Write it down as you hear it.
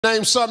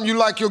Name something you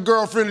like your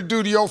girlfriend to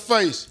do to your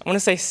face. I want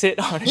to say sit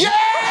on it. Yes!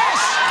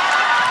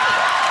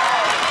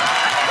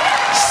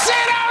 Sit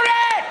on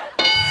it!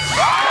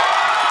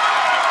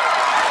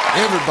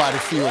 Everybody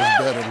feels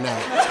better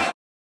now.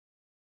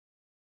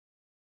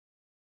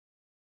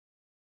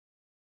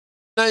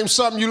 Name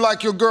something you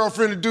like your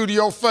girlfriend to do to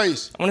your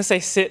face. I want to say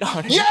sit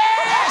on it. Yes!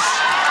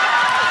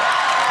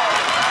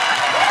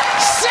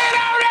 Sit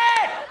on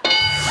it!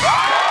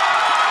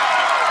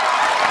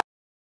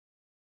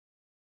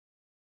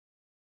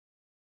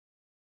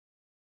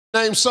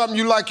 Name something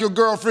you like your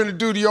girlfriend to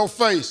do to your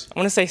face. I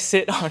want to say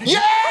sit on it.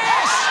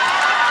 Yes!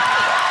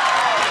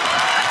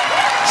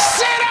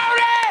 Sit on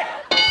it!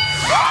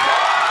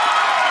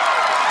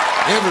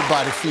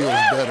 Everybody feels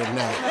better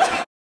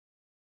now.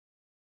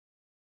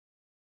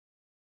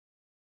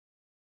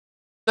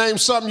 Name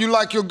something you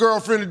like your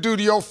girlfriend to do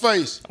to your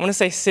face. I want to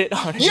say sit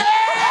on it. Yes!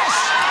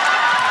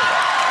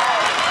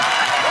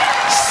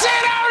 Sit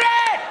on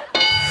it!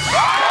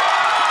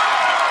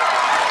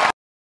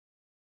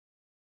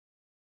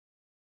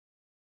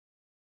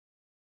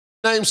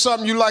 Name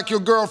something you like your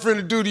girlfriend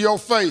to do to your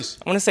face.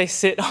 I want to say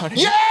sit on it.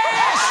 Yes!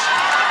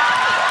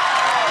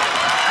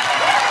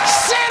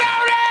 Sit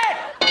on it!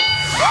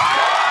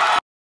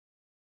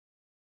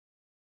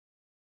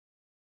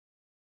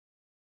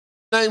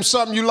 Name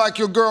something you like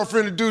your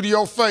girlfriend to do to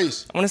your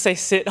face. I want to say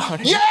sit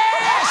on it. Yes!